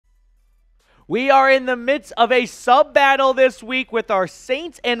We are in the midst of a sub-battle this week with our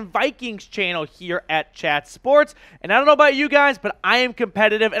Saints and Vikings channel here at Chat Sports. And I don't know about you guys, but I am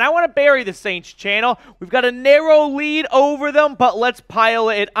competitive, and I want to bury the Saints channel. We've got a narrow lead over them, but let's pile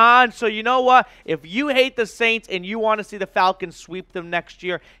it on. So you know what? If you hate the Saints and you want to see the Falcons sweep them next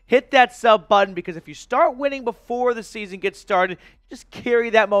year, hit that sub button, because if you start winning before the season gets started, just carry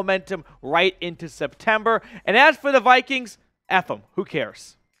that momentum right into September. And as for the Vikings, F them. Who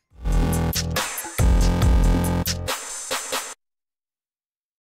cares?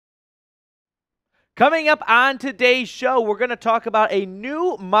 Coming up on today's show, we're going to talk about a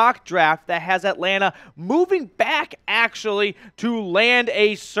new mock draft that has Atlanta moving back, actually, to land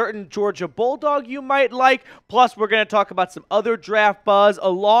a certain Georgia Bulldog you might like. Plus, we're going to talk about some other draft buzz,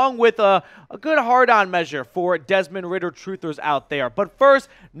 along with a good hard-on measure for Desmond Ridder truthers out there. But first,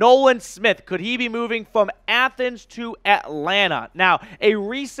 Nolan Smith. Could he be moving from Athens to Atlanta? Now, a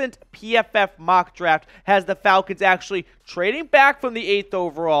recent PFF mock draft has the Falcons actually trading back from the 8th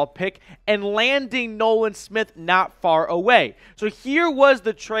overall pick and landing Nolan Smith not far away. So here was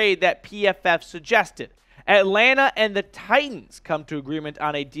the trade that PFF suggested. Atlanta and the Titans come to agreement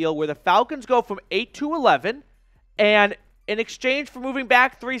on a deal where the Falcons go from 8 to 11, and in exchange for moving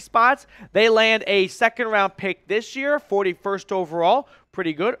back 3 spots, they land a second-round pick this year, 41st overall,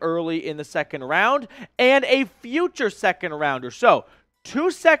 pretty good, early in the second round, and a future second-rounder. So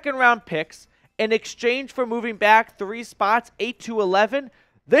 2 second-round picks in exchange for moving back 3 spots, 8 to 11.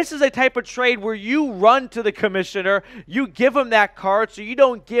 This is a type of trade where you run to the commissioner, you give him that card, so you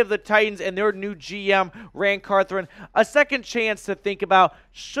don't give the Titans and their new GM, Rand Carthon, a second chance to think about,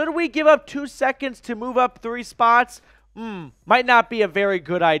 should we give up 2 seconds to move up 3 spots? Might not be a very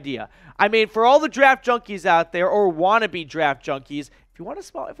good idea. I mean, for all the draft junkies out there, or wannabe draft junkies, if you want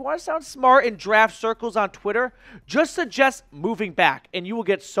to sound smart in draft circles on Twitter, just suggest moving back, and you will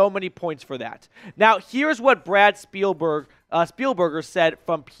get so many points for that. Now, here's what Brad Spielberger said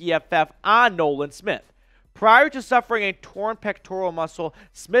from PFF on Nolan Smith. Prior to suffering a torn pectoral muscle,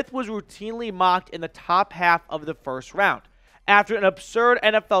 Smith was routinely mocked in the top half of the first round. After an absurd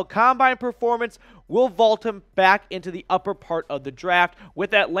NFL Combine performance, we'll vault him back into the upper part of the draft,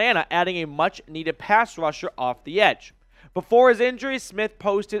 with Atlanta adding a much-needed pass rusher off the edge. Before his injury, Smith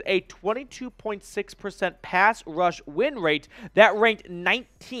posted a 22.6% pass rush win rate that ranked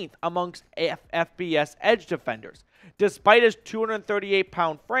 19th amongst FBS edge defenders. Despite his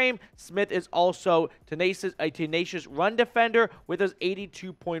 238-pound frame, Smith is also a tenacious run defender with his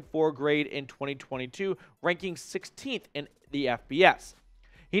 82.4 grade in 2022, ranking 16th in the FBS.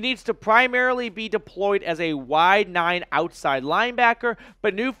 He needs to primarily be deployed as a wide 9 outside linebacker,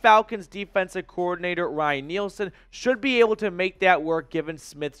 but new Falcons defensive coordinator Ryan Nielsen should be able to make that work given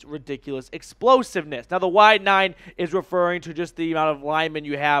Smith's ridiculous explosiveness. Now, the wide 9 is referring to just the amount of linemen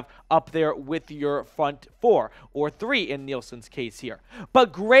you have up there with your front 4, or 3 in Nielsen's case here.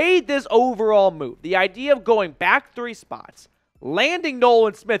 But grade this overall move. The idea of going back 3 spots, landing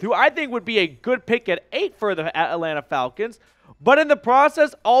Nolan Smith, who I think would be a good pick at 8 for the Atlanta Falcons, but in the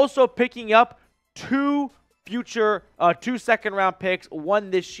process, also picking up 2 second-round picks,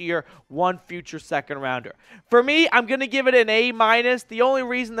 1 this year, 1 future second-rounder. For me, I'm going to give it an A-. The only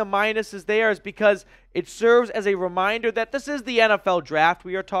reason the minus is there is because it serves as a reminder that this is the NFL draft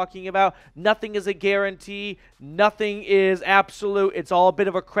we are talking about. Nothing is a guarantee. Nothing is absolute. It's all a bit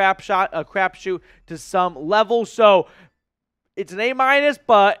of a crapshoot to some level. So it's an A-,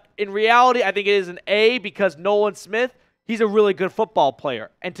 but in reality, I think it is an A, because Nolan Smith, he's a really good football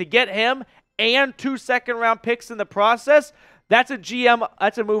player. And to get him and 2 second-round picks in the process, that's a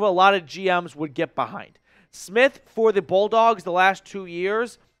move a lot of GMs would get behind. Smith, for the Bulldogs the last 2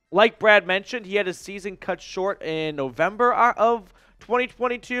 years, like Brad mentioned, he had his season cut short in November of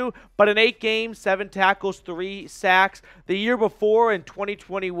 2022, but in 8 games, 7 tackles, 3 sacks. The year before, in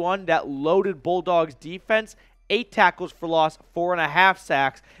 2021, that loaded Bulldogs defense, 8 tackles for loss, 4.5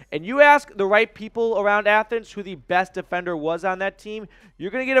 sacks. And you ask the right people around Athens who the best defender was on that team,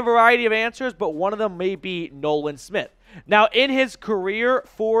 you're going to get a variety of answers, but one of them may be Nolan Smith. Now, in his career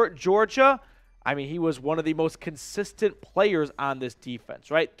for Georgia, I mean, he was one of the most consistent players on this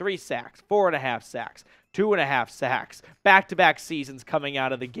defense, right? 3 sacks, 4.5 sacks, 2.5 sacks, back-to-back seasons coming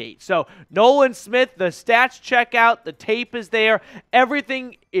out of the gate. So Nolan Smith, the stats check out, the tape is there,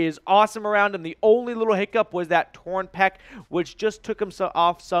 everything is awesome around him. The only little hiccup was that torn pec, which just took him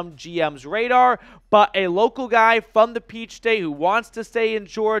off some GM's radar. But a local guy from the Peach State who wants to stay in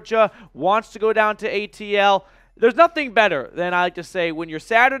Georgia, wants to go down to ATL, there's nothing better than, I like to say, when your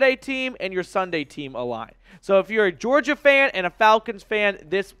Saturday team and your Sunday team align. So if you're a Georgia fan and a Falcons fan,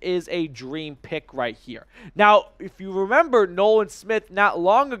 this is a dream pick right here. Now, if you remember, Nolan Smith not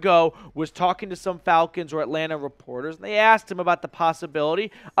long ago was talking to some Falcons or Atlanta reporters, and they asked him about the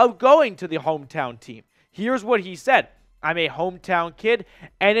possibility of going to the hometown team. Here's what he said. I'm a hometown kid,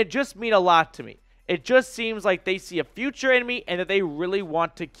 and it just means a lot to me. It just seems like they see a future in me and that they really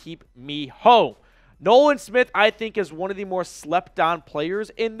want to keep me home. Nolan Smith, I think, is one of the more slept-on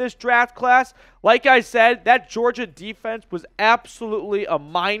players in this draft class. Like I said, that Georgia defense was absolutely a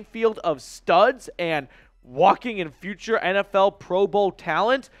minefield of studs and walking in future NFL Pro Bowl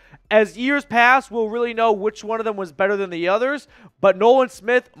talent. As years pass, we'll really know which one of them was better than the others, but Nolan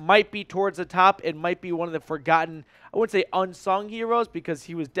Smith might be towards the top. It might be one of the forgotten, I wouldn't say unsung heroes, because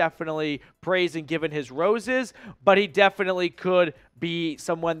he was definitely praised and given his roses, but he definitely could be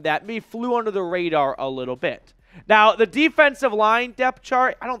someone that maybe flew under the radar a little bit. Now, the defensive line depth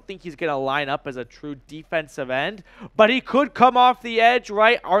chart, I don't think he's going to line up as a true defensive end, but he could come off the edge,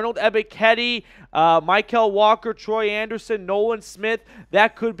 right? Arnold Ebiketie, Michael Walker, Troy Anderson, Nolan Smith.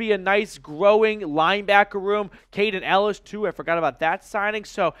 That could be a nice growing linebacker room. Caden Ellis, too. I forgot about that signing.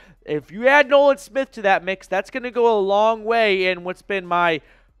 So if you add Nolan Smith to that mix, that's going to go a long way in what's been my,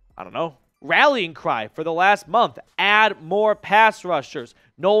 I don't know, rallying cry for the last month. Add more pass rushers.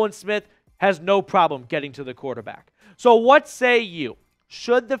 Nolan Smith has no problem getting to the quarterback. So what say you?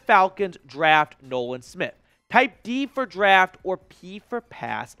 Should the Falcons draft Nolan Smith? Type D for draft or P for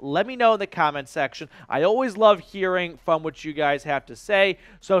pass. Let me know in the comment section. I always love hearing from what you guys have to say,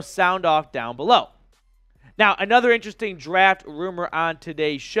 so sound off down below. Now, another interesting draft rumor on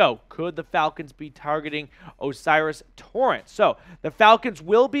today's show. Could the Falcons be targeting O'Cyrus Torrence? So, the Falcons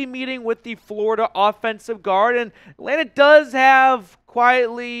will be meeting with the Florida offensive guard, and Atlanta does have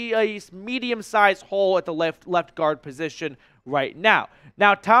quietly a medium-sized hole at the left guard position right now.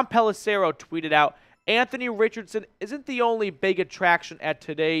 Now, Tom Pelissero tweeted out, Anthony Richardson isn't the only big attraction at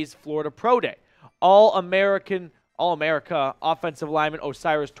today's Florida Pro Day. All-America offensive lineman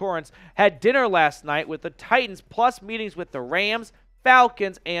O'Cyrus Torrence had dinner last night with the Titans, plus meetings with the Rams,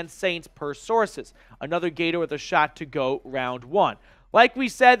 Falcons, and Saints per sources. Another Gator with a shot to go round one. Like we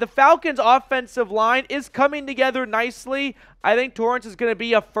said, the Falcons' offensive line is coming together nicely. I think Torrence is going to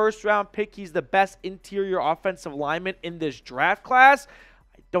be a first-round pick. He's the best interior offensive lineman in this draft class.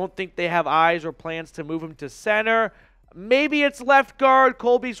 I don't think they have eyes or plans to move him to center. Maybe it's left guard.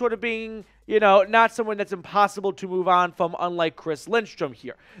 Colby sort of being, not someone that's impossible to move on from, unlike Chris Lindstrom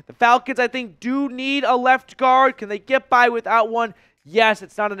here. The Falcons, I think, do need a left guard. Can they get by without one? Yes,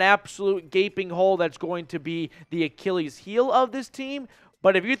 it's not an absolute gaping hole that's going to be the Achilles heel of this team.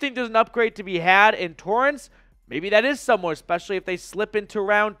 But if you think there's an upgrade to be had in Torrence, maybe that is somewhere, especially if they slip into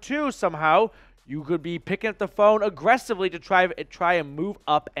round two somehow. You could be picking up the phone aggressively to try and move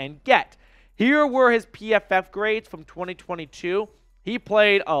up and get. Here were his PFF grades from 2022. He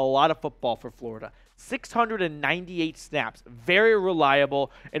played a lot of football for Florida. 698 snaps, very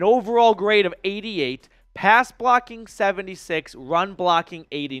reliable, an overall grade of 88, pass blocking 76, run blocking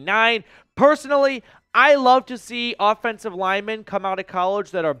 89. Personally, I love to see offensive linemen come out of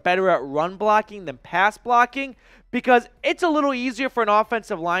college that are better at run blocking than pass blocking, because it's a little easier for an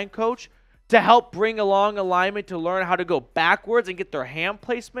offensive line coach to help bring along a lineman to learn how to go backwards and get their hand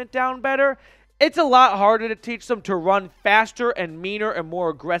placement down better. It's a lot harder to teach them to run faster and meaner and more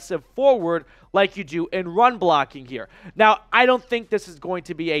aggressive forward like you do in run blocking here. Now, I don't think this is going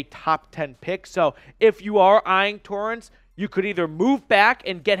to be a top 10 pick, so if you are eyeing Torrence, you could either move back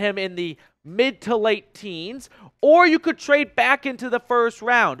and get him in the mid to late teens, or you could trade back into the first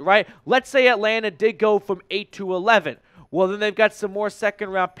round, right? Let's say Atlanta did go from 8 to 11. Well, then they've got some more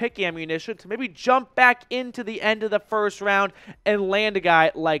second-round pick ammunition to maybe jump back into the end of the first round and land a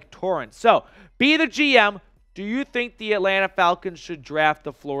guy like Torrence. So, be the GM. Do you think the Atlanta Falcons should draft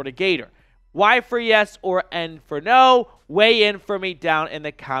the Florida Gator? Y for yes or N for no? Weigh in for me down in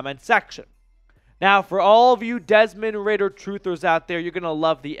the comment section. Now, for all of you Desmond Ridder truthers out there, you're going to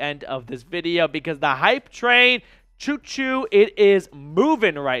love the end of this video because the hype train, choo-choo, it is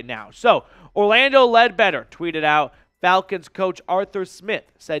moving right now. So, Orlando Ledbetter tweeted out, Falcons coach Arthur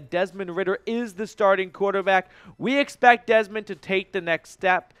Smith said Desmond Ridder is the starting quarterback. We expect Desmond to take the next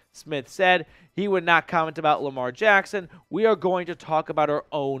step. Smith said he would not comment about Lamar Jackson. We are going to talk about our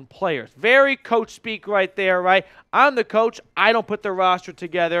own players. Very coach speak right there, right? I'm the coach. I don't put the roster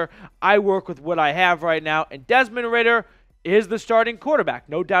together. I work with what I have right now. And Desmond Ridder is the starting quarterback,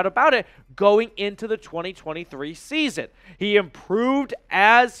 no doubt about it, going into the 2023 season. He improved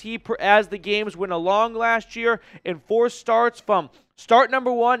as the games went along last year in 4 starts, from start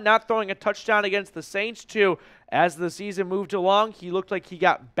number 1, not throwing a touchdown against the Saints, to as the season moved along, he looked like he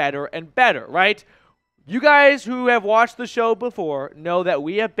got better and better, right? You guys who have watched the show before know that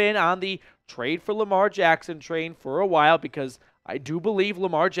we have been on the trade for Lamar Jackson train for a while because I do believe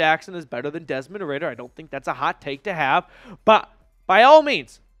Lamar Jackson is better than Desmond Ridder. I don't think that's a hot take to have. But by all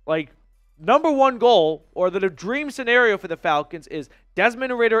means, like, number one goal or the dream scenario for the Falcons is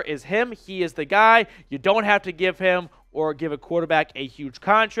Desmond Ridder is him. He is the guy. You don't have to give him or give a quarterback a huge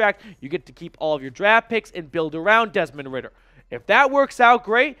contract. You get to keep all of your draft picks and build around Desmond Ridder. If that works out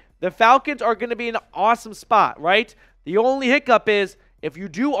great, the Falcons are going to be in an awesome spot, right? The only hiccup is if you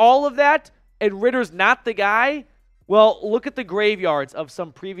do all of that and Ridder's not the guy, well, look at the graveyards of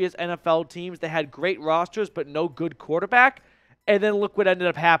some previous NFL teams that had great rosters but no good quarterback, and then look what ended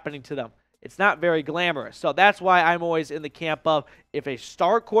up happening to them. It's not very glamorous. So that's why I'm always in the camp of if a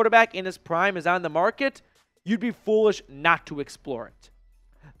star quarterback in his prime is on the market, you'd be foolish not to explore it.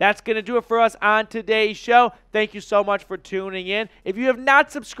 That's going to do it for us on today's show. Thank you so much for tuning in. If you have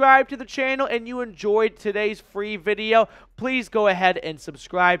not subscribed to the channel and you enjoyed today's free video, please go ahead and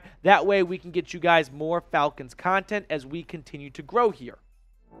subscribe. That way we can get you guys more Falcons content as we continue to grow here.